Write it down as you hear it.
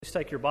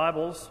Please take your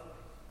Bibles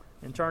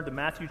and turn to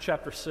Matthew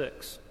chapter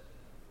 6.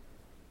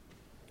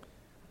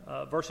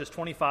 Verses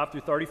 25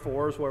 through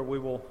 34 is where what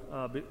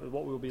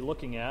we will be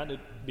looking at. It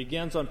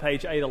begins on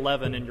page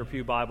 811 in your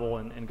pew Bible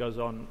and goes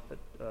on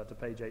to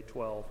page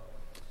 812.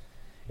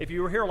 If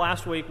you were here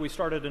last week, we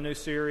started a new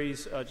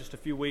series. Just a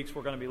few weeks,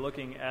 we're going to be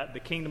looking at the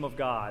kingdom of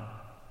God.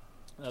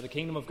 The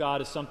kingdom of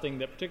God is something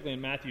that, particularly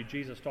in Matthew,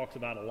 Jesus talks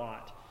about a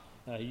lot.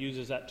 He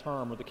uses that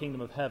term, or the kingdom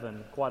of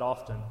heaven, quite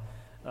often.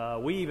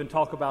 We even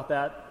talk about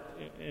that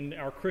in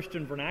our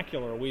Christian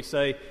vernacular. We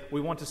say we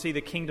want to see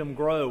the kingdom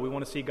grow. We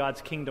want to see God's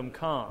kingdom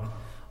come.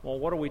 Well,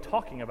 what are we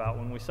talking about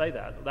when we say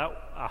that? That,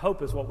 I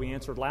hope, is what we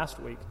answered last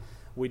week.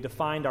 We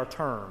defined our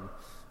term.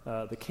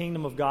 The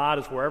kingdom of God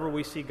is wherever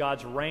we see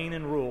God's reign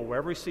and rule,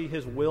 wherever we see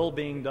His will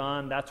being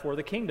done, that's where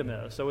the kingdom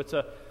is. So it's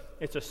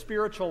a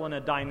spiritual and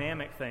a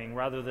dynamic thing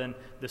rather than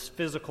this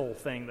physical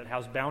thing that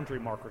has boundary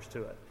markers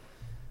to it.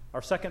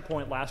 Our second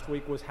point last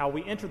week was how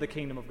we enter the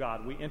kingdom of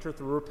God. We enter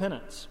through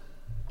repentance.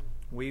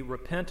 We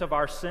repent of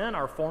our sin,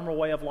 our former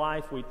way of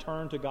life. We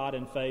turn to God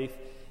in faith,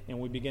 and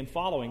we begin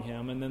following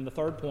Him. And then the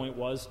third point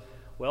was,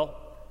 well,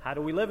 how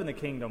do we live in the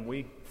kingdom?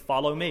 We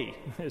follow me.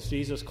 As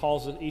Jesus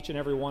calls each and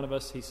every one of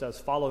us, He says,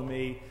 follow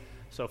me.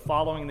 So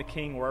following the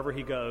King wherever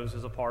He goes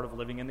is a part of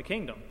living in the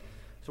kingdom.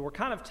 So we're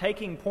kind of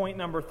taking point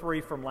number 3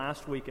 from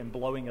last week and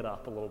blowing it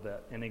up a little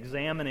bit and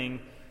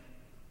examining,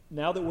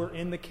 now that we're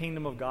in the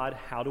kingdom of God,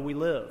 how do we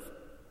live?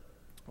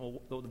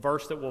 Well, the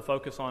verse that we'll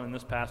focus on in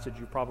this passage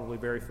you're probably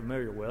very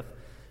familiar with.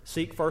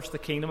 Seek first the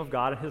kingdom of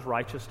God and His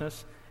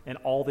righteousness, and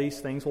all these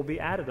things will be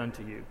added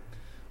unto you.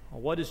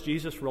 Well, what does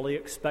Jesus really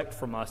expect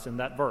from us in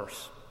that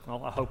verse?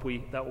 Well, I hope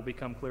that will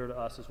become clear to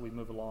us as we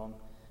move along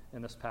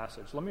in this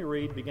passage. Let me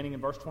read, beginning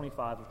in verse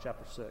 25 of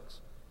chapter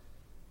 6.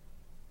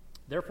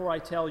 Therefore I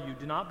tell you,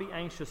 do not be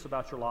anxious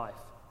about your life,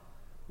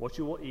 what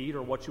you will eat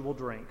or what you will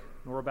drink,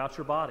 nor about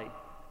your body,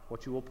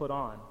 what you will put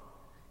on.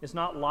 Is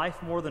not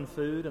life more than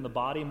food, and the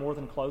body more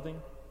than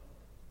clothing?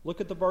 Look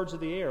at the birds of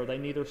the air. They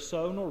neither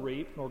sow nor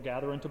reap nor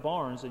gather into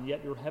barns, and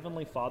yet your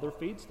heavenly Father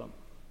feeds them.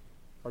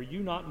 Are you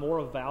not more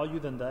of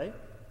value than they?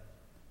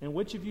 And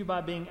which of you,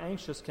 by being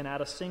anxious, can add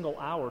a single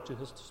hour to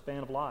his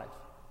span of life?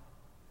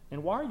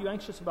 And why are you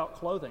anxious about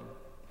clothing?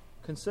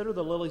 Consider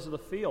the lilies of the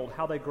field,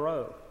 how they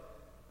grow.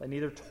 They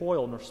neither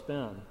toil nor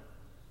spin.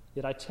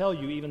 Yet I tell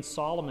you, even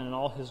Solomon in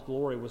all his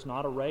glory was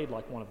not arrayed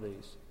like one of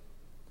these.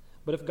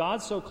 But if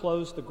God so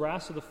clothes the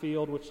grass of the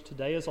field, which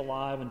today is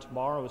alive and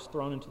tomorrow is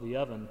thrown into the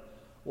oven,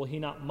 will He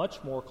not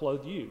much more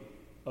clothe you,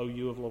 O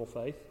you of little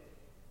faith?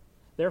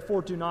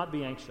 Therefore do not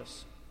be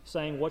anxious,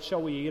 saying, what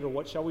shall we eat, or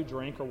what shall we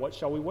drink, or what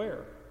shall we wear?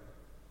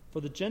 For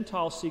the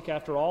Gentiles seek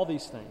after all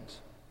these things,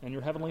 and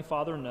your heavenly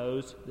Father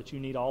knows that you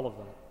need all of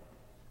them.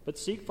 But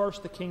seek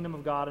first the kingdom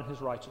of God and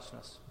His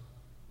righteousness,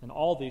 and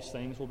all these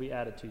things will be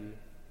added to you.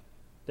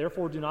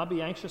 Therefore do not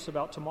be anxious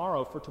about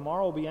tomorrow, for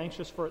tomorrow will be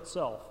anxious for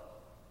itself.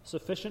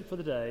 Sufficient for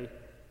the day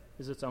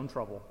is its own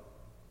trouble.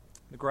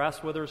 The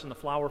grass withers and the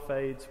flower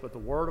fades, but the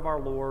word of our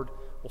Lord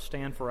will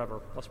stand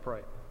forever. Let's pray.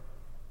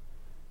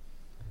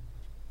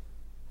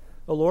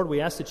 Oh Lord,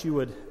 we ask that you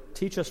would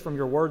teach us from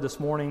your word this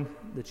morning,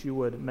 that you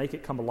would make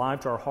it come alive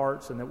to our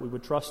hearts, and that we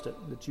would trust it,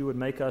 that you would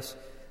make us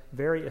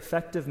very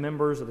effective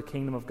members of the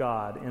kingdom of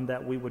God, and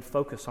that we would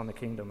focus on the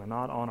kingdom and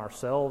not on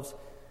ourselves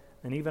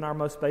and even our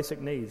most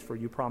basic needs, for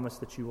you promise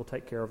that you will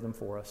take care of them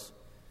for us.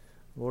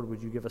 Lord,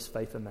 would you give us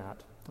faith in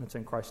that? It's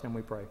in Christ's name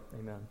we pray.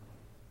 Amen.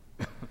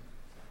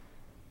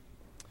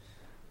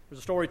 There's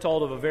a story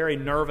told of a very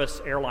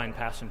nervous airline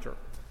passenger.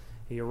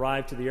 He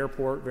arrived to the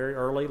airport very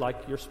early,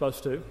 like you're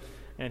supposed to,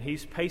 and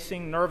he's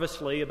pacing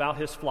nervously about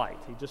his flight.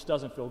 He just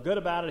doesn't feel good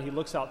about it. He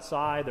looks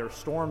outside. There are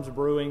storms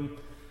brewing.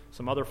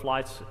 Some other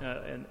flights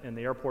in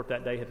the airport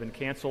that day had been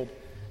canceled,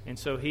 and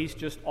so he's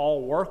just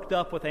all worked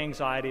up with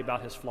anxiety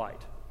about his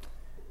flight.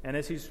 And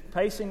as he's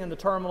pacing in the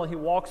terminal, he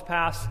walks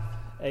past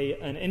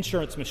an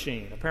insurance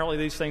machine. Apparently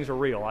these things are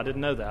real. I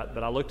didn't know that,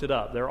 but I looked it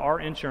up. There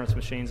are insurance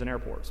machines in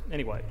airports.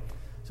 Anyway,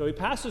 so he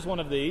passes one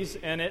of these,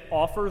 and it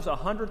offers a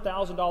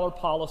 $100,000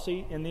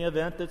 policy in the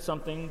event that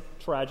something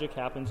tragic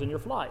happens in your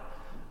flight.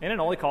 And it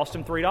only cost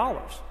him $3.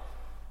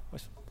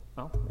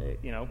 Well,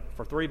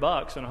 for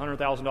 $3 and a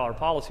 $100,000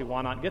 policy,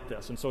 why not get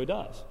this? And so he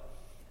does.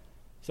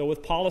 So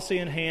with policy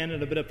in hand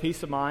and a bit of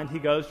peace of mind, he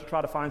goes to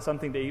try to find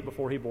something to eat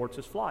before he boards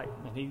his flight.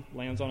 And he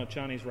lands on a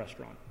Chinese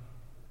restaurant.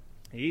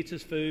 He eats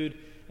his food,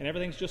 and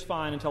everything's just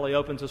fine until he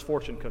opens his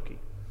fortune cookie.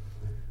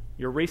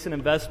 Your recent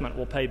investment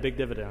will pay big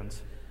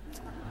dividends.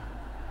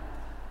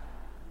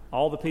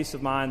 All the peace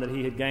of mind that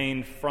he had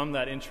gained from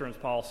that insurance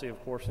policy,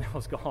 of course, now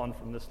is gone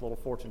from this little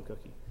fortune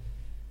cookie.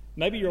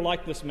 Maybe you're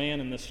like this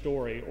man in this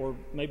story, or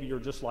maybe you're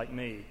just like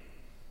me.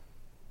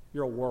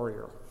 You're a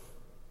worrier.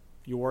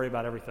 You worry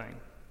about everything.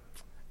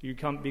 You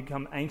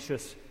become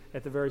anxious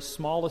at the very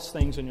smallest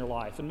things in your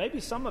life. And maybe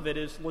some of it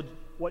is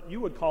what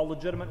you would call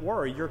legitimate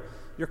worry.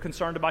 You're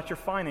concerned about your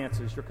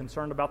finances. You're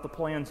concerned about the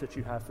plans that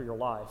you have for your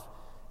life.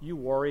 You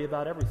worry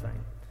about everything.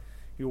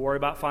 You worry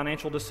about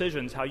financial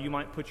decisions, how you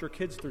might put your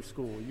kids through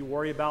school. You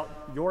worry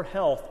about your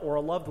health or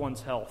a loved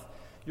one's health.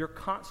 You're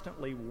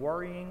constantly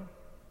worrying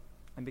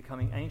and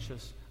becoming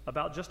anxious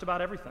about just about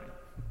everything.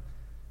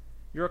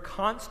 You're a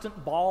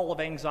constant ball of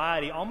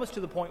anxiety, almost to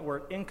the point where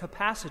it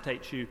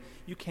incapacitates you.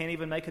 You can't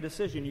even make a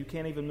decision. You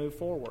can't even move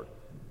forward.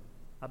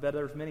 I bet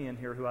there's many in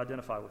here who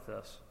identify with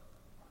this.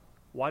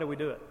 Why do we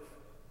do it?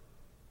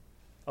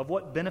 Of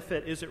what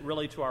benefit is it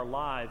really to our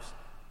lives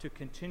to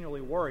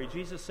continually worry?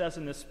 Jesus says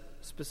in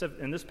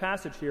this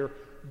passage here,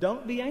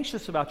 don't be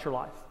anxious about your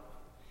life.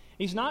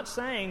 He's not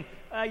saying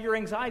your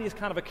anxiety is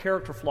kind of a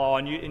character flaw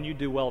and you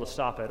do well to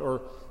stop it.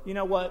 Or, you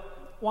know what,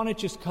 why don't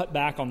you just cut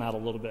back on that a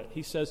little bit?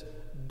 He says,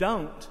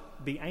 don't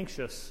be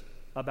anxious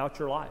about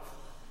your life.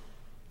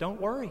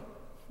 Don't worry.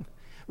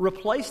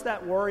 Replace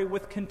that worry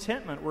with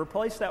contentment.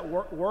 Replace that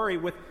worry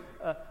with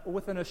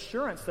an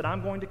assurance that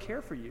I'm going to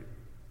care for you.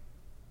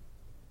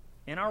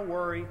 In our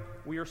worry,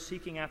 we are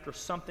seeking after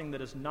something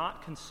that is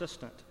not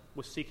consistent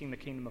with seeking the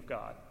kingdom of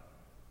God.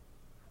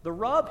 The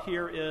rub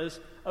here is,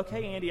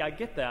 okay, Andy, I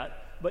get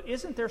that, but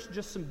isn't there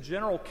just some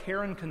general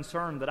care and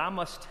concern that I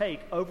must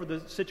take over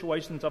the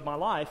situations of my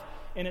life?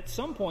 And at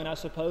some point, I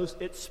suppose,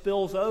 it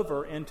spills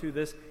over into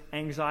this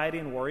anxiety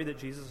and worry that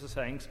Jesus is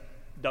saying,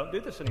 don't do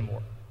this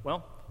anymore.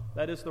 Well,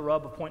 that is the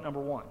rub of point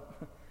number one.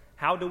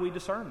 How do we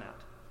discern that?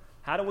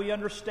 How do we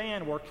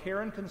understand where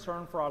care and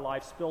concern for our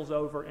life spills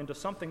over into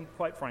something,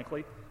 quite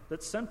frankly,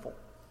 that's sinful?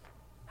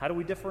 How do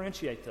we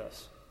differentiate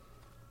this?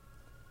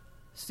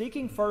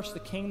 Seeking first the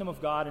kingdom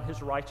of God and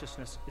His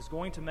righteousness is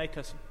going to make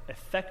us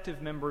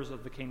effective members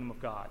of the kingdom of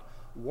God.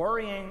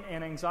 Worrying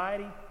and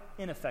anxiety,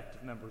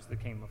 ineffective members of the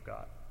kingdom of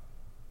God.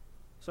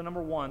 So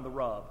number one, the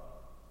rub.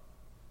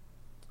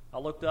 I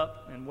looked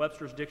up in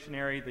Webster's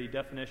dictionary the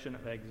definition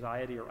of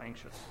anxiety or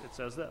anxious. It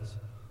says this: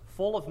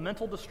 full of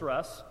mental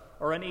distress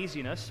or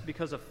uneasiness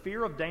because of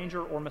fear of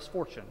danger or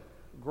misfortune,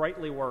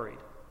 greatly worried.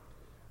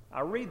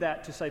 I read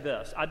that to say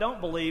this: I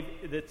don't believe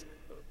that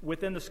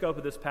within the scope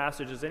of this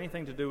passage is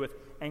anything to do with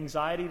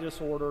anxiety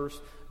disorders,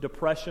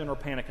 depression, or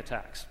panic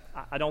attacks.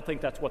 I don't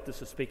think that's what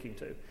this is speaking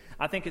to.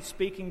 I think it's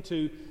speaking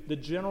to the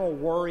general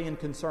worry and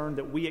concern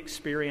that we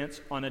experience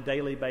on a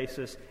daily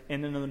basis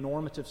and in the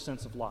normative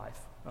sense of life.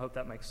 I hope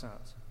that makes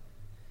sense.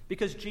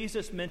 Because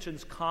Jesus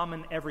mentions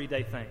common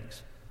everyday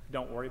things.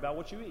 Don't worry about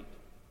what you eat.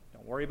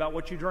 Don't worry about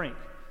what you drink.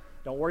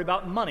 Don't worry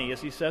about money,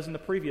 as he says in the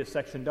previous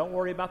section. Don't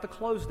worry about the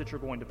clothes that you're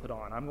going to put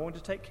on. I'm going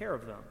to take care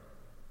of them.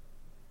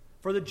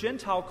 For the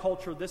Gentile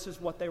culture, this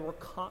is what they were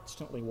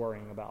constantly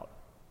worrying about.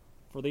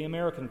 For the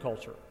American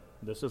culture,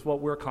 this is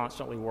what we're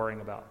constantly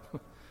worrying about.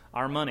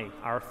 Our money,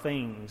 our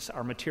things,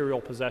 our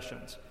material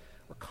possessions.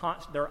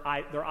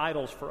 They're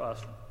idols for us.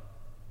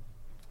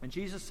 And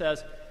Jesus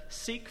says,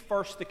 seek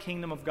first the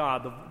kingdom of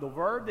God. The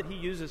verb that he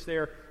uses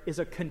there is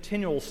a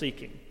continual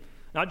seeking.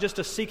 Not just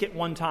to seek it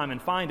one time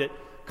and find it,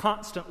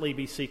 constantly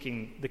be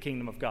seeking the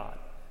kingdom of God.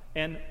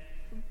 And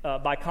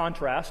by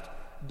contrast,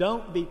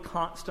 don't be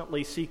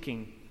constantly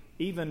seeking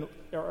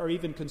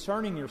even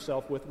concerning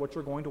yourself with what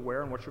you're going to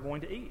wear and what you're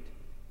going to eat.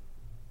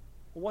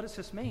 Well, what does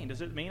this mean?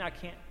 Does it mean I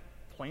can't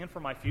plan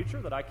for my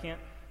future, that I can't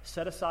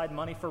set aside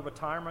money for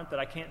retirement, that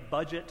I can't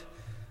budget,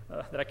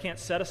 that I can't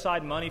set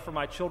aside money for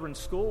my children's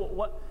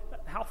school?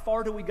 How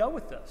far do we go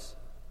with this?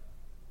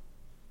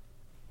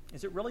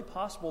 Is it really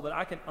possible that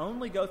I can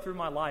only go through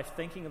my life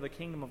thinking of the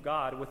kingdom of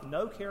God with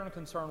no care and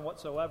concern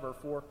whatsoever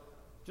for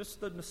just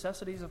the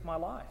necessities of my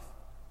life?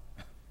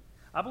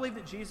 I believe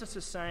that Jesus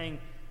is saying,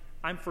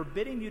 I'm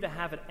forbidding you to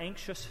have an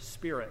anxious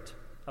spirit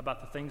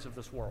about the things of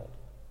this world.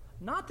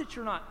 Not that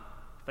you're not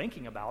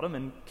thinking about them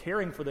and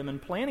caring for them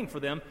and planning for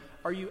them.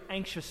 Are you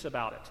anxious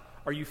about it?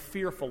 Are you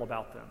fearful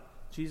about them?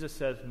 Jesus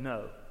says,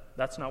 no,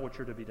 that's not what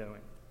you're to be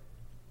doing.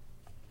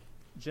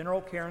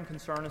 General care and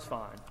concern is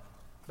fine,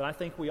 but I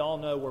think we all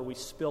know where we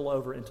spill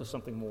over into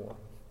something more.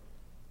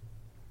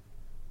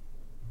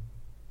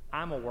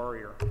 I'm a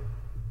worrier.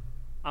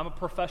 I'm a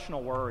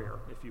professional worrier,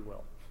 if you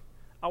will.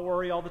 I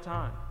worry all the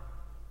time.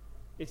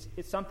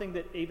 It's something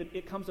that even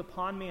it comes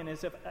upon me and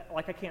as if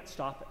like I can't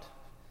stop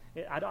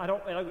it. I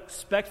don't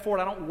expect for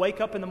it. I don't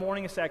wake up in the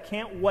morning and say, I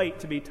can't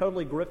wait to be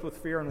totally gripped with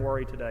fear and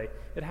worry today.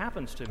 It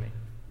happens to me.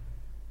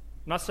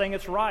 I'm not saying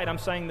it's right. I'm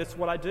saying that's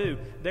what I do.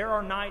 There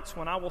are nights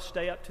when I will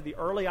stay up to the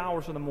early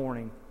hours of the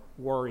morning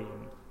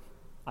worrying.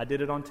 I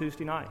did it on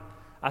Tuesday night.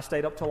 I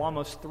stayed up till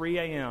almost 3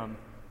 a.m.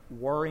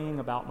 worrying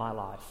about my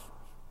life.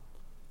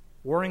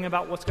 Worrying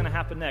about what's going to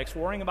happen next.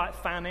 Worrying about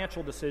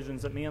financial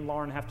decisions that me and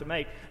Lauren have to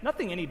make.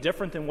 Nothing any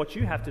different than what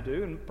you have to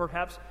do and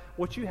perhaps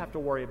what you have to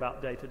worry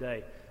about day to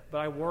day. But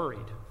I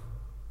worried.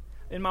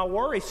 And my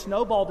worry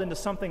snowballed into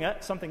something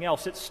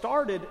else. It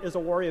started as a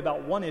worry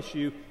about one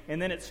issue,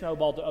 and then it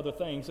snowballed to other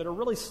things that are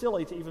really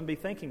silly to even be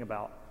thinking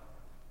about.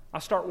 I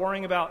start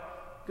worrying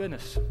about,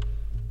 goodness,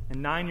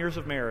 in 9 years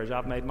of marriage,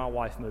 I've made my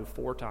wife move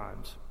 4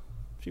 times.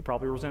 She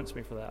probably resents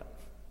me for that.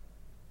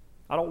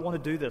 I don't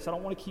want to do this. I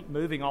don't want to keep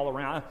moving all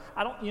around.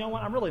 You know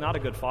what? I'm really not a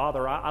good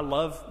father. I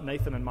love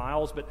Nathan and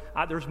Miles, but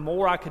there's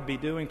more I could be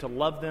doing to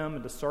love them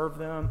and to serve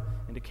them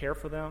and to care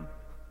for them.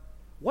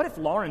 What if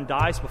Lauren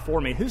dies before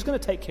me? Who's going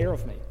to take care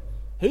of me?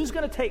 Who's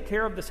going to take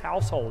care of this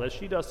household as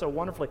she does so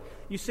wonderfully?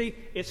 You see,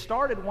 it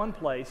started one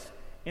place,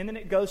 and then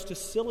it goes to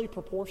silly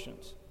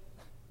proportions.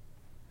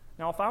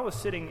 Now, if I was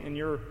sitting in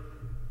your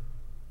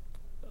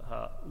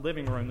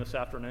living room this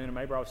afternoon, and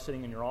maybe I was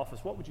sitting in your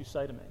office, what would you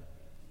say to me?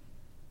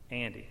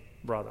 Andy,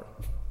 brother,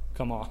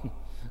 come on.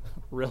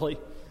 Really?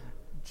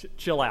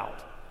 Chill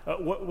out.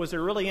 Was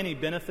there really any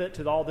benefit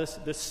to all this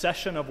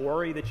session of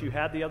worry that you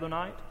had the other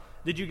night?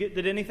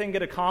 Did anything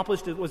get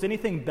accomplished? Was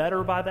anything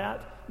better by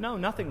that? No,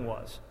 nothing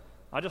was.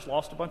 I just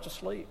lost a bunch of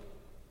sleep.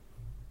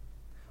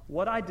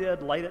 What I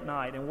did late at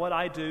night and what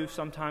I do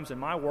sometimes in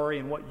my worry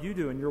and what you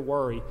do in your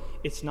worry,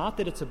 it's not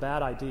that it's a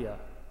bad idea.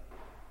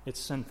 It's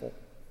sinful.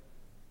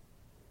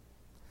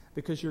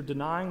 Because you're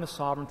denying the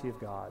sovereignty of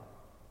God.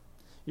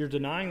 You're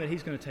denying that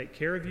He's going to take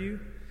care of you.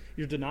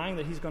 You're denying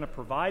that He's going to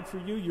provide for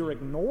you. You're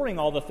ignoring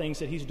all the things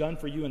that He's done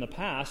for you in the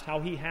past,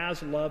 how He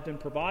has loved and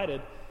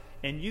provided.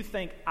 And you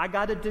think, I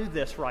got to do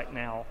this right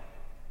now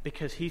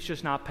because He's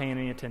just not paying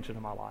any attention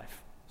to my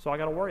life. So I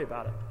got to worry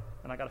about it,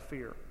 and I got to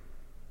fear.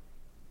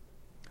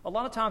 A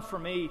lot of times for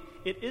me,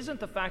 it isn't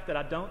the fact that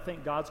I don't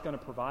think God's going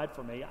to provide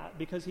for me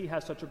because He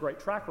has such a great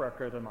track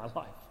record in my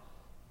life.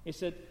 He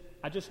said,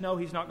 I just know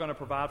He's not going to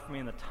provide for me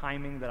in the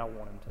timing that I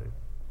want Him to.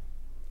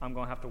 I'm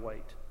going to have to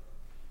wait.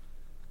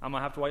 I'm going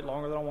to have to wait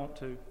longer than I want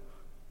to.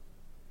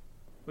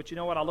 But you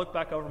know what? I look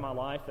back over my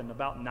life, and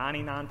about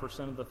 99%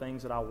 of the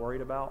things that I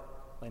worried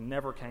about, they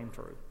never came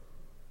true.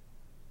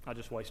 I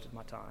just wasted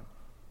my time.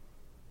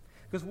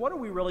 Because what are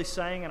we really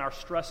saying in our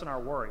stress and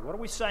our worry? What are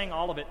we saying,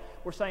 all of it?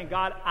 We're saying,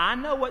 God, I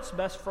know what's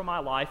best for my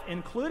life,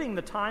 including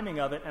the timing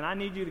of it, and I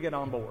need you to get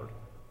on board.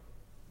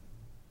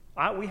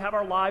 We have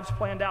our lives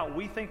planned out.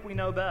 We think we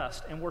know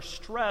best, and we're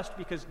stressed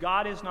because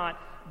God has not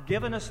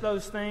given us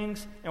those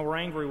things, and we're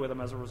angry with Him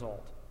as a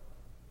result.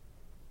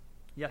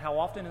 Yet how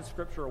often in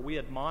Scripture are we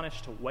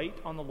admonished to wait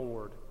on the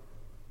Lord?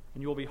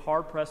 And you will be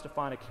hard-pressed to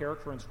find a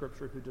character in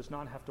Scripture who does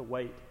not have to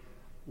wait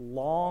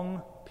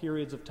long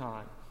periods of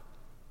time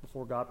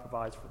before God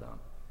provides for them.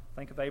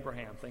 Think of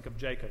Abraham, think of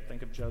Jacob,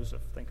 think of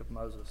Joseph, think of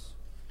Moses.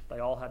 They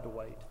all had to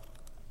wait.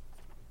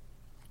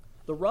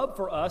 The rub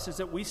for us is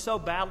that we so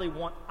badly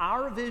want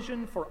our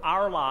vision for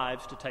our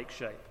lives to take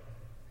shape.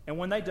 And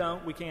when they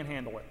don't, we can't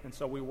handle it, and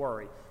so we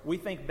worry. We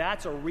think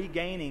that's a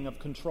regaining of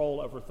control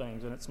over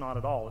things, and it's not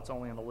at all. It's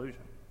only an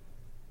illusion.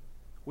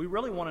 We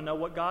really want to know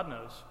what God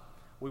knows.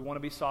 We want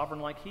to be sovereign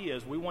like He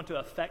is. We want to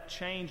affect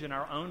change in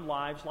our own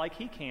lives like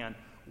He can.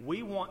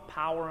 We want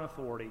power and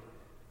authority.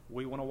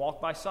 We want to walk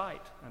by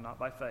sight and not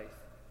by faith.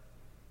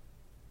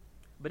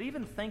 But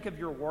even think of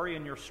your worry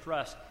and your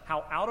stress,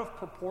 how out of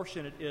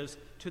proportion it is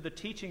to the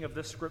teaching of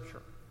this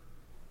Scripture.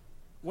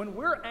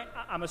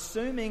 I'm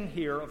assuming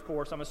here, of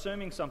course, I'm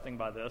assuming something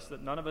by this,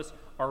 that none of us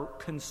are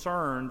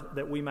concerned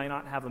that we may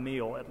not have a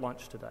meal at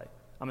lunch today.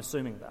 I'm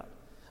assuming that.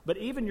 But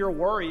even your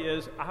worry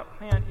is, I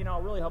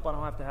really hope I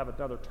don't have to have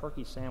another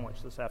turkey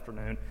sandwich this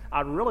afternoon.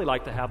 I'd really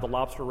like to have the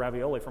lobster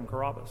ravioli from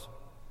Carrabba's.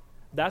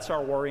 That's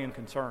our worry and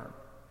concern.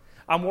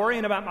 I'm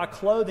worrying about my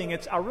clothing.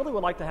 I really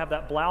would like to have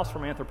that blouse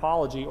from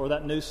Anthropologie or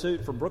that new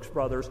suit from Brooks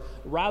Brothers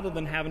rather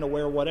than having to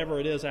wear whatever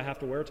it is I have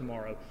to wear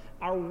tomorrow.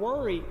 Our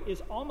worry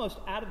is almost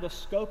out of the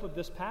scope of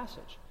this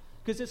passage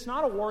because it's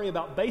not a worry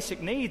about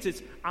basic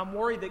needs. I'm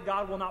worried that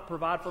God will not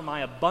provide for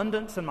my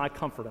abundance and my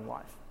comfort in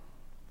life.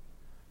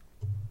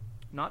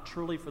 Not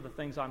truly for the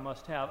things I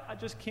must have. I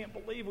just can't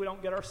believe we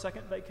don't get our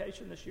second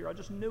vacation this year. I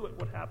just knew it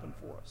would happen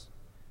for us.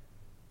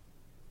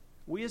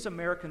 We as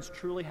Americans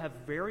truly have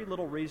very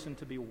little reason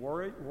to be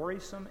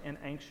worrisome and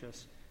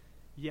anxious,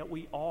 yet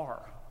we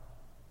are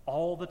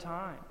all the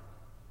time.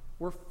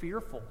 We're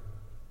fearful.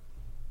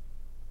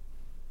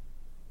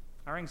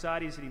 Our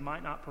anxiety is that He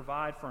might not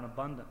provide for an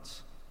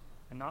abundance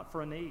and not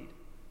for a need.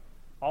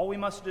 All we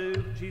must do,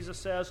 Jesus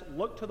says,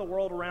 look to the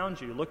world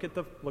around you. Look at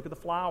the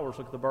flowers,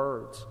 look at the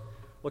birds.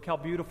 Look how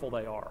beautiful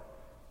they are.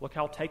 Look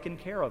how taken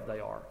care of they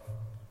are.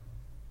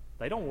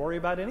 They don't worry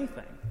about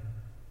anything,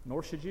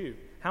 nor should you.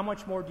 How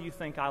much more do you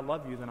think I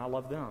love you than I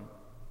love them?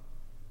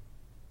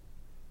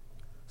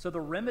 So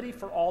the remedy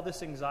for all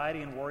this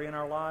anxiety and worry in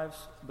our lives,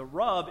 the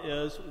rub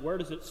is, where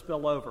does it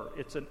spill over?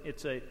 It's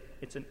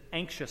an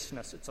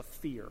anxiousness. It's a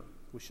fear.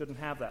 We shouldn't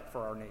have that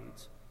for our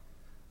needs.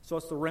 So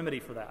what's the remedy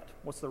for that?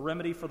 What's the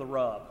remedy for the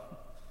rub?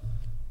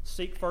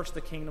 Seek first the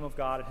kingdom of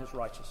God and His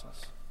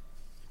righteousness.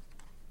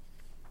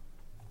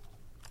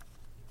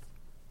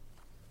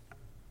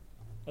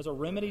 As a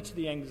remedy to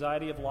the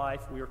anxiety of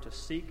life, we are to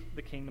seek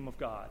the kingdom of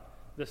God.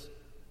 This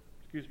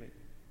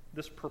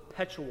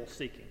perpetual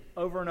seeking,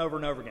 over and over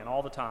and over again,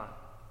 all the time.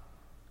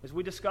 As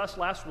we discussed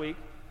last week,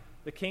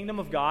 the kingdom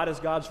of God is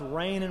God's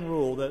reign and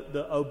rule,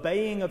 the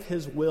obeying of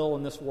His will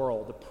in this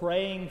world, the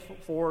praying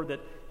for that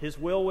His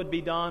will would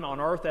be done on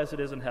earth as it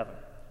is in heaven.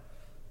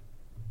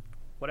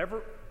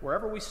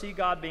 Wherever we see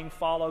God being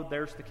followed,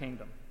 there's the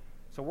kingdom.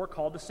 So we're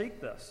called to seek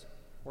this.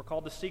 We're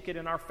called to seek it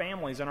in our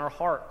families, in our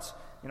hearts,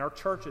 in our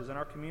churches, in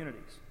our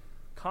communities.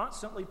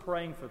 Constantly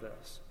praying for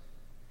this.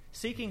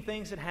 Seeking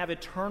things that have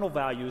eternal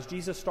value, as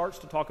Jesus starts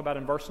to talk about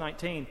in verse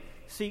 19.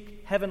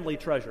 Seek heavenly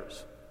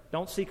treasures.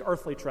 Don't seek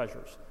earthly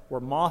treasures,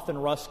 where moth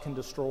and rust can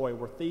destroy,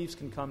 where thieves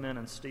can come in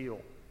and steal.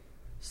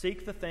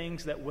 Seek the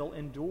things that will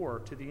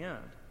endure to the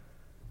end.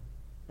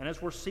 And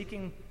as we're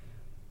seeking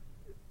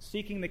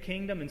seeking the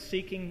kingdom and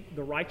seeking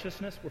the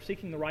righteousness. We're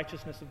seeking the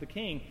righteousness of the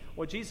King.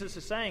 What Jesus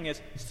is saying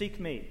is, seek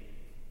me.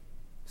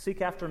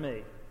 Seek after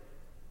me.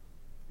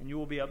 And you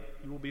will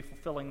be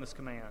fulfilling this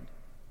command.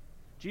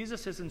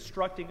 Jesus is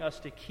instructing us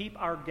to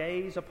keep our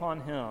gaze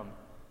upon him,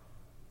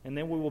 and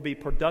then we will be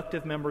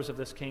productive members of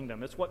this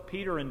kingdom. It's what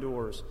Peter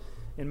endures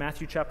in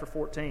Matthew chapter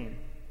 14.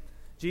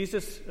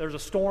 There's a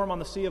storm on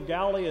the Sea of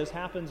Galilee, as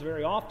happens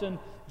very often.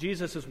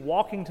 Jesus is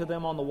walking to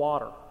them on the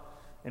water.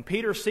 And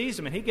Peter sees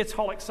him, and he gets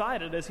all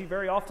excited, as he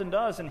very often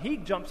does, and he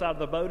jumps out of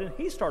the boat, and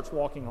he starts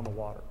walking on the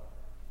water.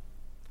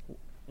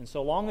 And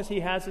so long as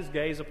he has his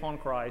gaze upon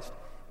Christ,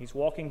 he's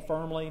walking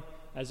firmly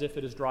as if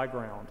it is dry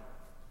ground.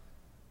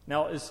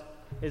 Now, is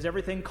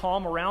everything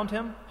calm around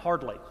him?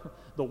 Hardly.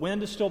 The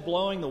wind is still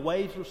blowing, the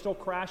waves are still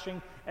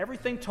crashing,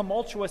 everything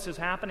tumultuous is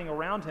happening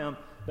around him,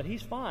 but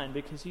he's fine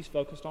because he's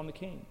focused on the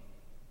King.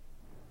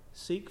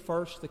 Seek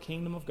first the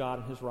kingdom of God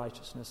and his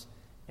righteousness,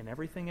 and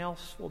everything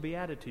else will be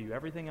added to you.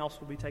 Everything else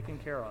will be taken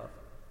care of.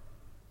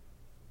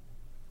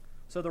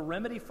 So the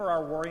remedy for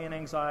our worry and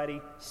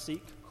anxiety,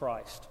 seek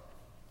Christ.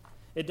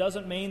 It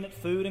doesn't mean that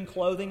food and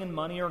clothing and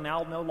money are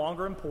now no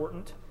longer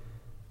important.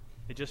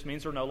 It just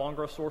means they're no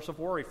longer a source of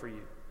worry for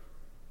you.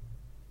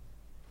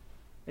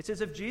 It's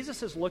as if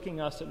Jesus is looking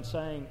at us and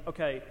saying,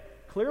 okay,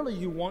 clearly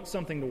you want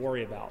something to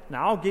worry about.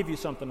 Now I'll give you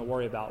something to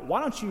worry about.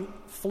 Why don't you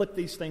flip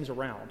these things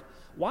around?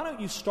 Why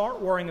don't you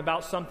start worrying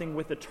about something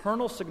with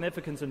eternal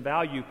significance and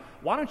value?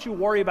 Why don't you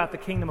worry about the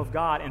kingdom of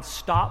God and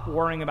stop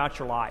worrying about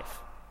your life?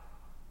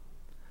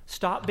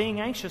 Stop being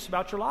anxious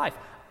about your life.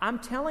 I'm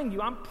telling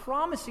you, I'm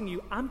promising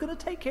you, I'm going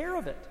to take care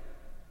of it.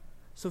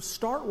 So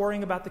start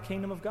worrying about the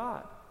kingdom of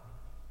God.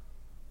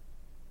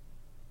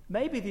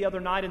 Maybe the other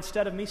night,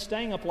 instead of me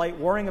staying up late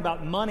worrying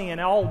about money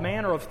and all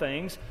manner of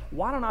things,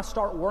 why don't I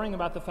start worrying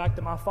about the fact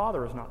that my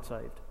father is not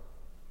saved?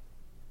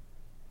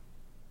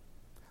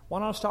 Why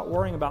don't I start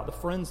worrying about the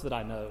friends that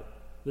I know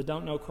that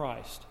don't know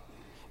Christ?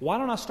 Why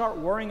don't I start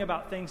worrying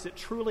about things that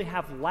truly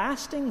have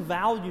lasting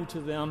value to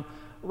them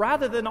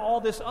rather than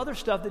all this other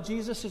stuff that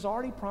Jesus has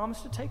already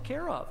promised to take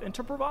care of and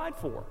to provide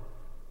for?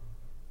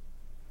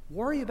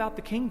 Worry about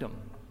the kingdom.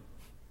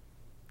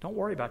 Don't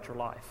worry about your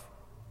life.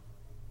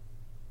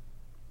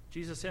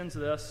 Jesus ends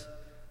this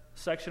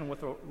section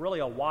with really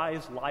a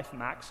wise life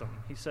maxim.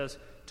 He says,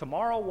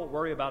 tomorrow will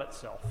worry about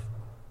itself.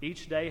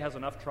 Each day has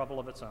enough trouble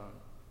of its own.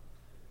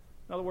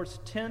 In other words,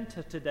 tend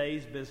to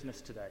today's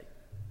business today.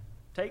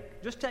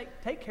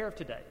 Take care of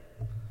today.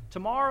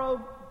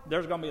 Tomorrow,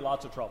 there's going to be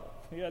lots of trouble.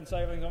 He doesn't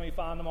say everything's going to be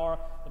fine tomorrow.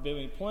 There'll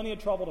be plenty of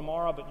trouble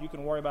tomorrow, but you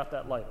can worry about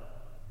that later.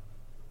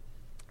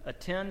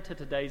 Attend to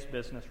today's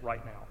business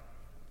right now.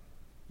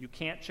 You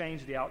can't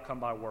change the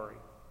outcome by worry.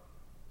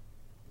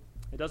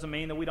 It doesn't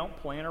mean that we don't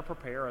plan or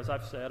prepare, as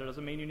I've said. It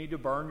doesn't mean you need to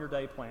burn your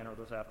day planner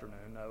this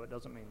afternoon. No, it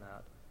doesn't mean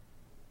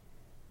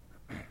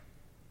that.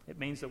 It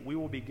means that we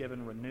will be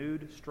given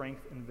renewed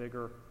strength and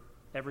vigor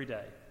every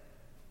day.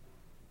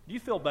 Do you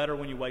feel better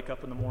when you wake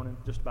up in the morning?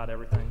 Just about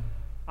everything.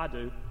 I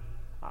do.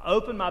 I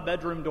open my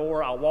bedroom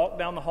door, I walk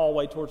down the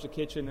hallway towards the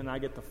kitchen, and I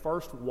get the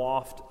first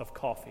waft of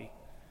coffee.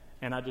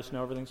 And I just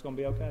know everything's going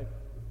to be okay.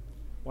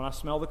 When I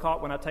smell the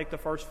coffee, when I take the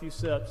first few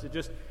sips,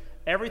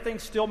 everything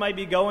still may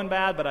be going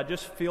bad, but I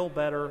just feel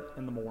better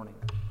in the morning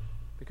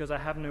because I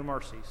have new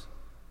mercies.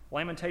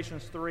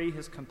 Lamentations 3,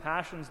 his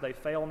compassions, they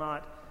fail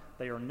not.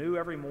 They are new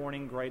every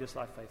morning. Great is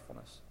thy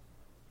faithfulness.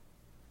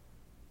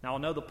 Now, I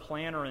know the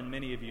planner in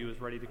many of you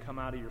is ready to come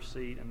out of your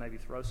seat and maybe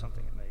throw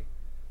something at me.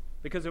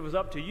 Because if it was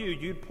up to you,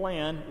 you'd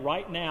plan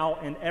right now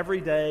and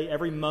every day,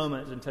 every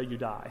moment until you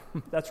die.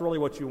 That's really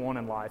what you want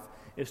in life,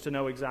 is to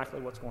know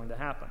exactly what's going to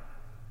happen.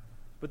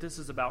 But this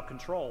is about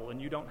control,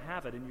 and you don't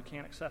have it, and you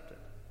can't accept it.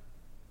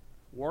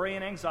 Worry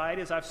and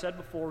anxiety, as I've said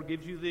before,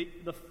 gives you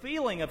the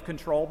feeling of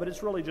control, but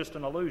it's really just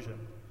an illusion.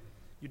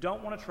 You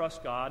don't want to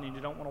trust God, and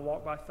you don't want to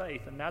walk by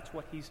faith, and that's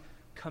what he's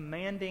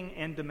commanding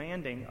and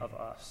demanding of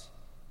us.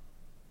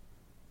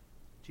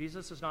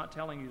 Jesus is not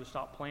telling you to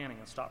stop planning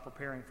and stop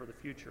preparing for the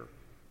future.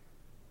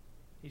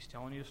 He's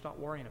telling you to stop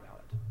worrying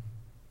about it.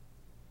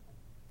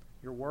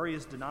 Your worry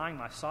is denying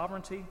my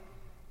sovereignty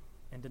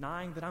and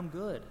denying that I'm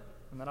good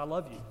and that I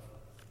love you.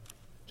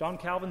 John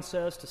Calvin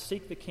says to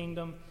seek the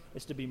kingdom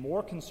is to be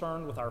more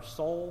concerned with our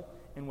soul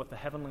and with the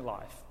heavenly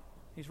life.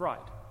 He's right.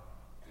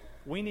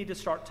 We need to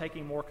start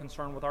taking more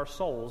concern with our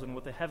souls and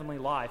with the heavenly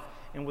life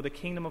and with the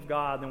kingdom of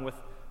God than with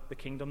the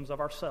kingdoms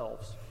of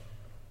ourselves.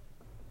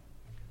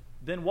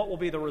 Then what will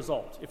be the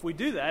result? If we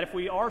do that, if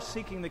we are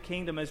seeking the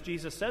kingdom as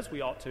Jesus says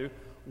we ought to,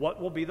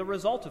 what will be the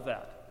result of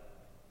that?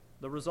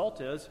 The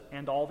result is,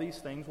 and all these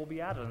things will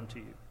be added unto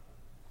you.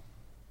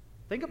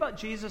 Think about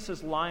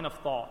Jesus' line of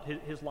thought,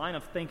 his line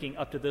of thinking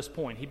up to this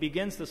point. He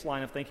begins this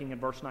line of thinking in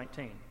verse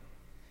 19.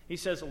 He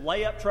says,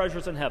 lay up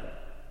treasures in heaven,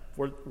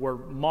 where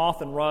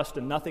moth and rust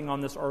and nothing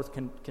on this earth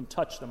can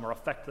touch them or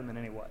affect them in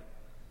any way.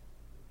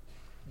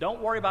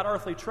 Don't worry about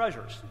earthly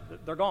treasures.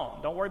 They're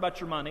gone. Don't worry about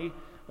your money.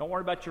 Don't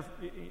worry about your,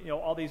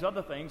 all these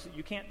other things.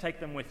 You can't take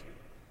them with you.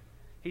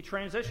 He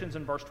transitions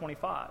in verse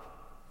 25.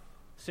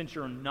 Since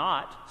you're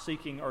not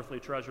seeking earthly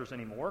treasures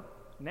anymore,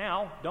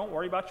 Now, don't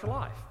worry about your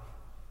life.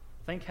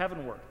 Think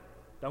heavenward.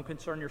 Don't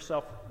concern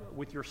yourself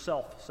with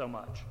yourself so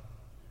much.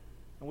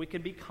 And we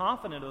can be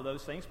confident of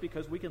those things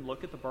because we can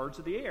look at the birds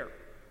of the air,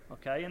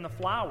 okay, and the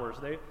flowers.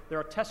 They're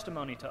a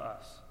testimony to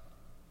us.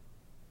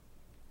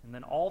 And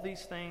then all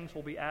these things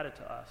will be added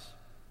to us.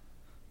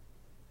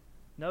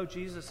 No,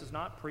 Jesus is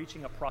not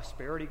preaching a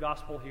prosperity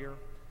gospel here.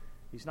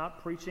 He's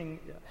not preaching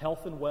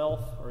health and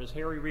wealth, or as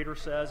Harry Reeder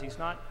says, he's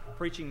not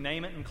preaching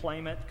name it and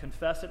claim it,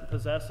 confess it and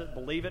possess it,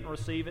 believe it and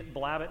receive it,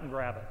 blab it and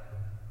grab it.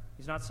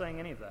 He's not saying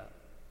any of that.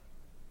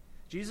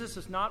 Jesus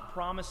is not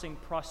promising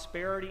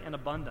prosperity and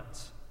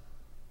abundance.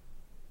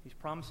 He's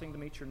promising to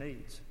meet your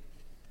needs.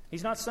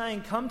 He's not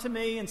saying, come to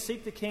me and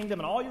seek the kingdom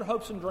and all your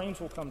hopes and dreams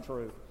will come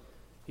true.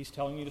 He's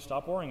telling you to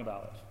stop worrying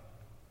about it.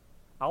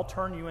 I'll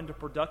turn you into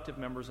productive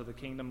members of the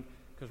kingdom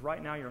because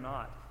right now you're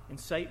not. And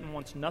Satan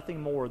wants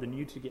nothing more than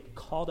you to get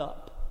caught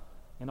up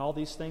in all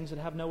these things that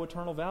have no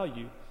eternal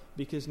value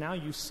because now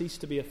you cease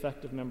to be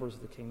effective members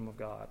of the kingdom of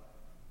God.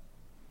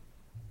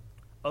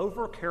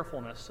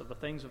 Over-carefulness of the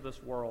things of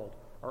this world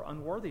are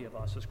unworthy of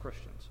us as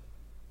Christians.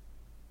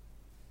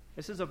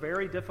 This is a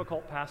very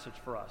difficult passage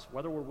for us,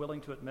 whether we're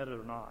willing to admit it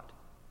or not,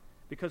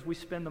 because we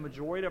spend the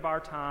majority of our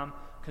time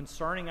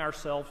concerning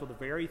ourselves with the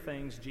very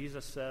things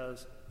Jesus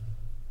says,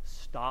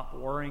 stop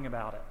worrying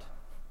about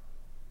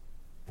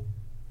it.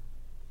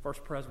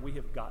 First Pres, we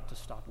have got to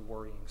stop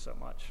worrying so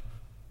much.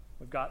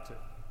 We've got to.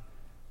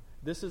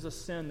 This is a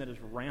sin that is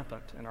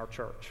rampant in our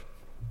church.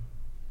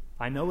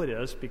 I know it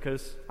is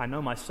because I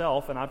know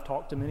myself and I've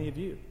talked to many of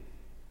you.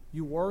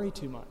 You worry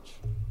too much,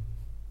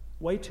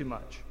 way too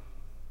much.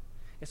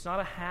 It's not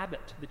a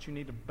habit that you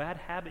need, a bad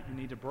habit you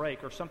need to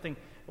break or something,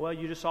 well,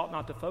 you just ought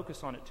not to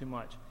focus on it too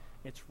much.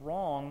 It's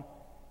wrong,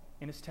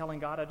 and it's telling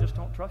God, I just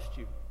don't trust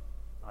you.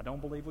 I don't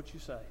believe what you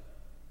say.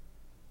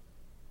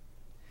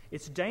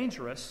 It's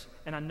dangerous,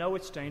 and I know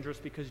it's dangerous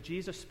because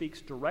Jesus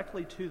speaks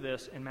directly to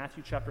this in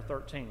Matthew chapter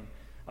 13,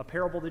 a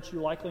parable that you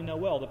likely know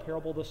well, the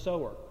parable of the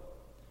sower.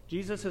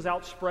 Jesus is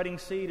out spreading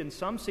seed, and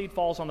some seed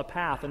falls on the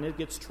path, and it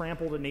gets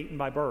trampled and eaten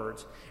by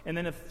birds. And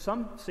then if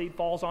some seed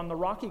falls on the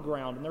rocky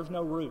ground, and there's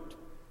no root.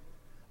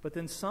 But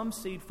then some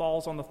seed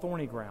falls on the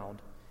thorny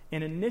ground,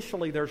 and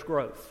initially there's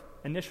growth,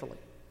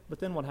 But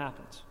then what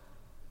happens?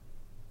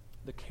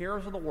 The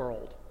cares of the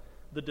world,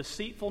 the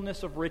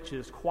deceitfulness of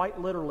riches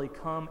quite literally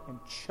come and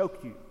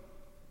choke you.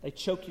 They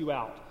choke you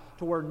out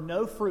to where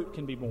no fruit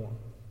can be born.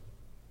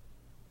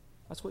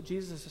 That's what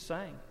Jesus is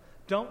saying.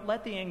 Don't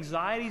let the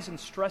anxieties and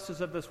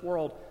stresses of this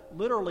world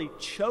literally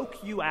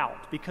choke you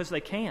out because they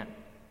can.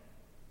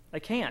 They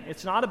can.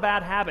 It's not a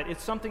bad habit.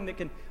 It's something that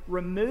can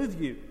remove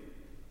you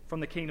from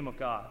the kingdom of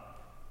God.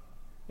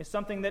 It's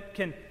something that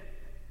can,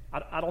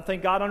 I don't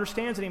think God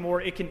understands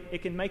anymore. It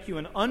can make you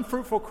an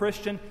unfruitful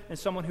Christian and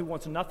someone who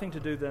wants nothing to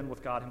do then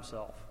with God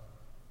himself.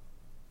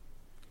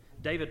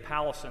 David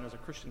Powlison is a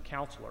Christian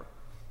counselor,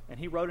 and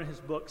he wrote in his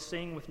book,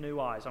 Seeing with New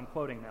Eyes, I'm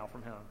quoting now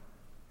from him,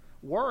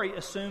 worry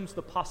assumes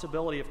the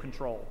possibility of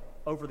control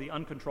over the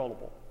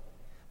uncontrollable.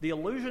 The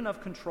illusion of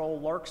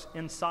control lurks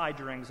inside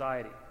your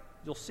anxiety.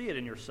 You'll see it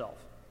in yourself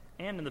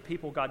and in the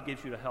people God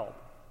gives you to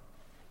help.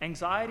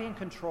 Anxiety and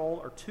control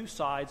are two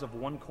sides of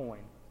one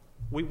coin.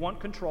 We want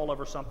control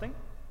over something,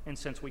 and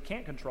since we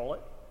can't control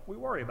it, we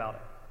worry about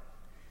it.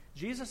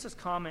 Jesus'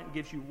 comment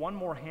gives you one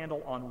more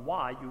handle on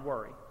why you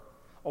worry.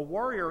 A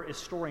worrier is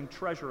storing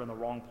treasure in the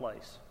wrong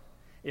place.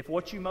 If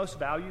what you most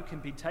value can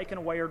be taken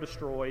away or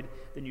destroyed,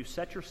 then you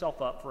set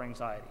yourself up for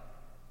anxiety.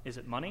 Is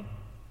it money?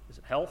 Is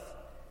it health?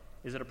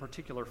 Is it a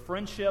particular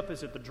friendship?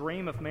 Is it the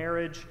dream of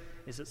marriage?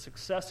 Is it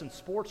success in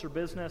sports or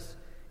business?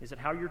 Is it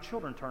how your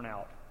children turn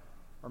out?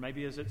 Or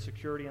maybe is it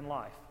security in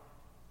life?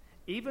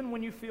 Even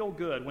when you feel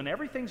good, when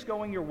everything's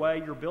going your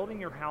way, you're building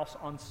your house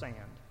on sand.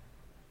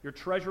 Your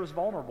treasure is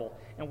vulnerable,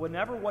 and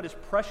whenever what is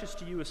precious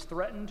to you is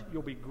threatened,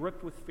 you'll be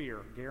gripped with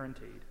fear,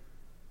 guaranteed.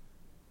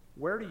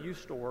 Where do you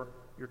store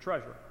your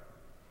treasure?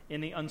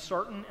 In the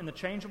uncertain and the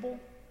changeable,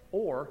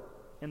 or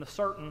in the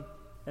certain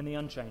and the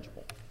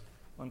unchangeable?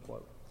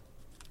 Unquote.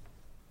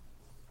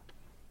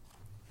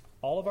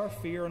 All of our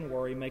fear and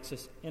worry makes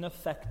us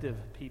ineffective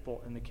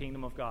people in the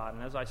kingdom of God.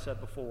 And as I said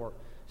before,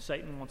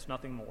 Satan wants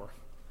nothing more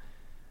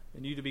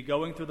than you to be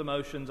going through the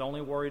motions,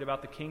 only worried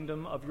about the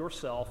kingdom of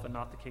yourself and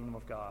not the kingdom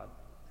of God.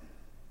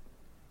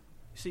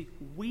 You see,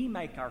 we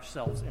make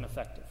ourselves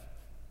ineffective.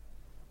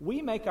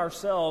 We make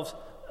ourselves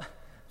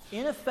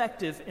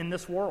ineffective in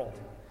this world.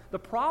 The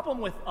problem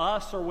with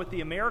us or with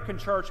the American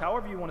church,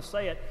 however you want to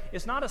say it,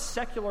 is not a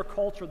secular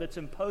culture that's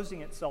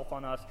imposing itself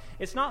on us.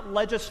 It's not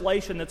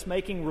legislation that's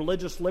making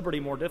religious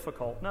liberty more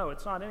difficult. No,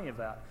 it's not any of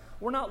that.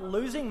 We're not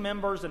losing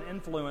members and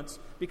influence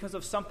because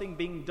of something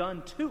being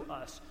done to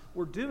us.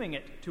 We're doing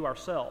it to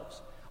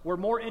ourselves. We're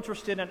more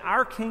interested in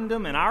our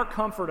kingdom and our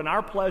comfort and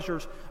our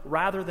pleasures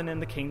rather than in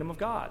the kingdom of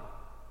God.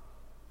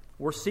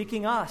 We're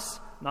seeking us,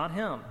 not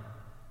Him.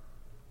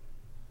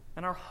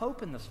 And our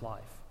hope in this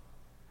life,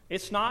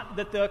 it's not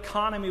that the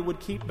economy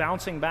would keep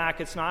bouncing back.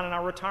 It's not in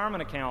our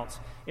retirement accounts.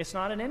 It's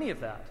not in any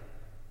of that.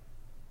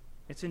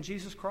 It's in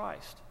Jesus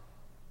Christ.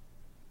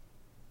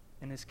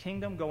 and his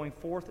kingdom going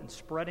forth and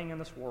spreading in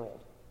this world.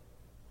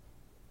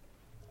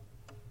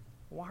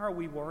 Why are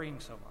we worrying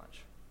so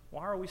much?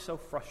 Why are we so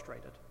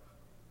frustrated?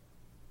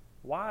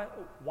 Why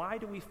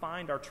do we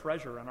find our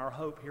treasure and our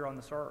hope here on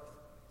this earth?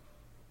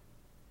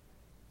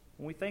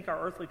 When we think our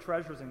earthly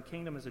treasures and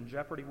kingdom is in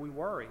jeopardy, we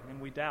worry and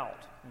we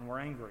doubt and we're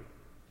angry.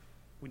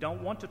 We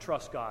don't want to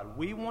trust God.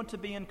 We want to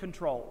be in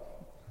control.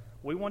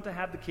 We want to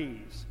have the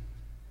keys.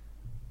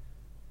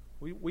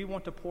 We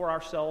want to pour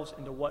ourselves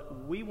into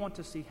what we want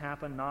to see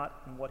happen,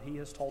 not in what he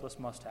has told us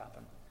must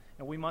happen.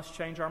 And we must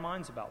change our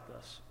minds about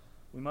this.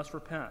 We must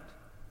repent.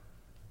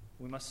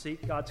 We must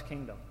seek God's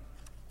kingdom.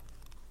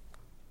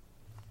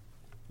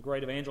 The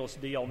great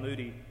evangelist D.L.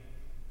 Moody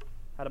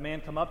had a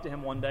man come up to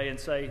him one day and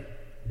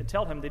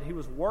tell him that he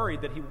was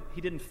worried that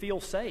he didn't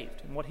feel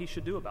saved and what he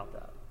should do about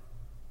that.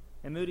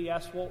 And Moody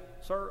asked, "Well,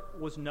 sir,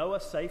 was Noah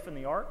safe in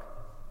the ark?"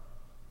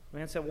 The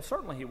man said, "Well,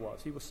 certainly he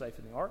was. He was safe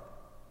in the ark."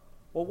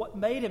 "Well, what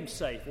made him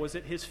safe? Was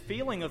it his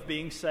feeling of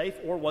being safe,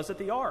 or was it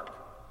the ark?"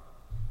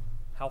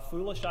 "How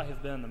foolish I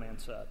have been," the man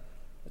said.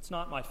 "It's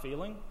not my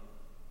feeling,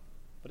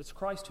 but it's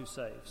Christ who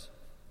saves."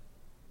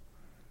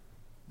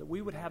 That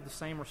we would have the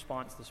same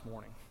response this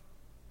morning.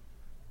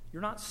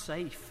 You're not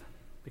safe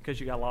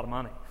because you got a lot of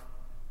money.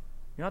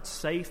 You're not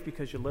safe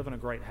because you live in a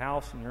great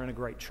house and you're in a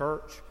great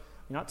church.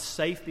 You're not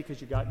safe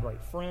because you got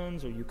great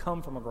friends or you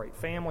come from a great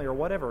family or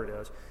whatever it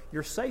is.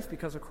 You're safe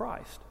because of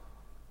Christ.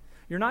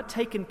 You're not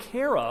taken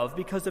care of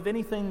because of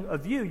anything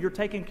of you. You're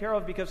taken care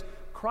of because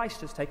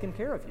Christ has taken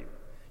care of you.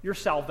 Your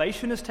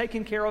salvation is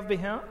taken care of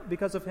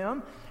because of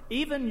him.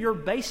 Even your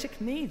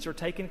basic needs are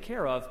taken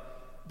care of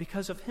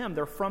because of him.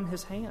 They're from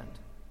his hand.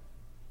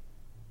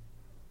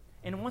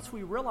 And once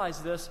we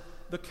realize this,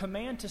 the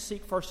command to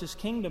seek first his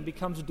kingdom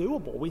becomes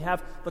doable. We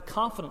have the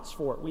confidence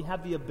for it. We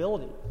have the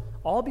ability,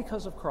 all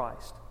because of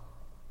Christ.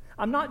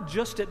 I'm not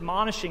just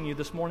admonishing you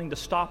this morning to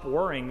stop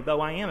worrying,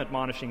 though I am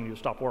admonishing you to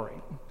stop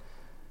worrying.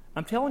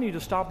 I'm telling you to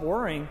stop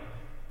worrying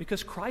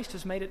because Christ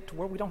has made it to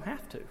where we don't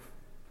have to.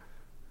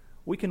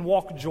 We can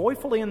walk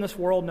joyfully in this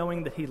world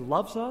knowing that he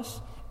loves us,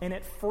 and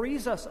it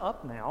frees us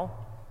up now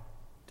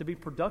to be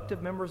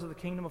productive members of the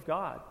kingdom of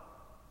God.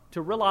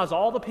 To realize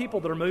all the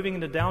people that are moving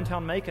into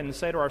downtown Macon and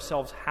say to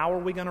ourselves, how are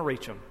we going to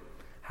reach them?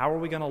 How are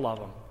we going to love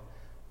them?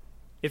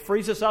 It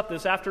frees us up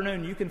this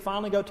afternoon. You can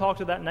finally go talk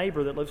to that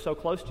neighbor that lives so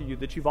close to you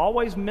that you've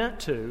always meant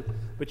to,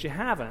 but you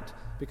haven't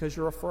because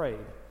you're afraid.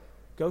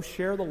 Go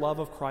share the love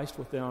of Christ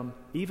with them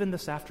even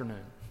this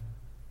afternoon.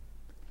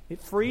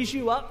 It frees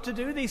you up to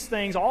do these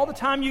things. All the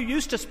time you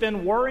used to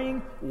spend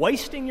worrying,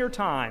 wasting your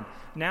time,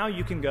 now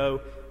you can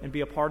go and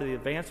be a part of the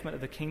advancement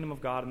of the kingdom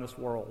of God in this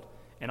world.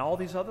 And all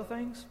these other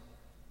things,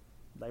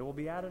 they will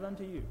be added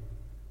unto you.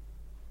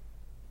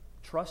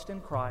 Trust in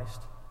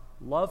Christ,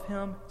 love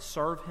him,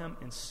 serve him,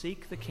 and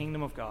seek the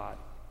kingdom of God.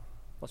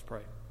 Let's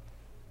pray.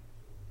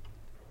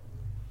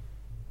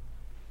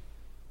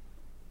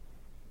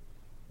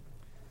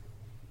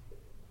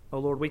 Oh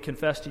Lord, we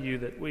confess to you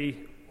that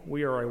we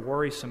are a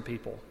worrisome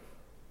people.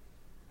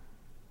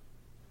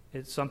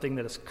 It's something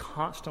that is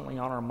constantly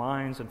on our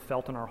minds and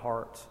felt in our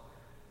hearts.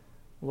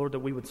 Lord, that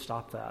we would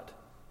stop that.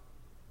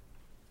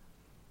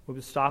 We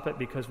would stop it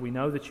because we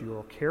know that you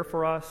will care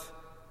for us.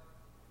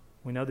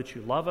 We know that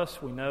you love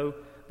us. We know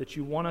that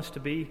you want us to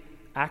be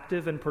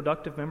active and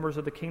productive members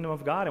of the kingdom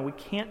of God, and we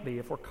can't be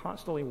if we're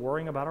constantly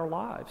worrying about our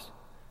lives.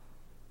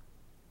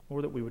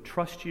 Lord, that we would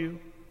trust you,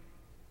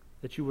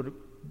 that you would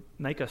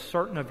make us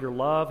certain of your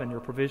love and your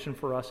provision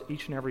for us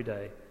each and every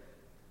day.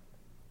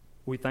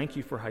 We thank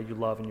you for how you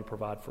love and you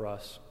provide for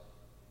us.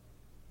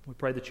 We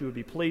pray that you would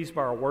be pleased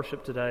by our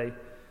worship today.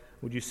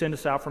 Would you send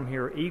us out from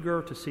here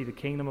eager to see the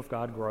kingdom of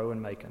God grow in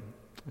Macon?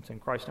 It's in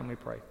Christ's name we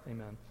pray.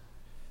 Amen.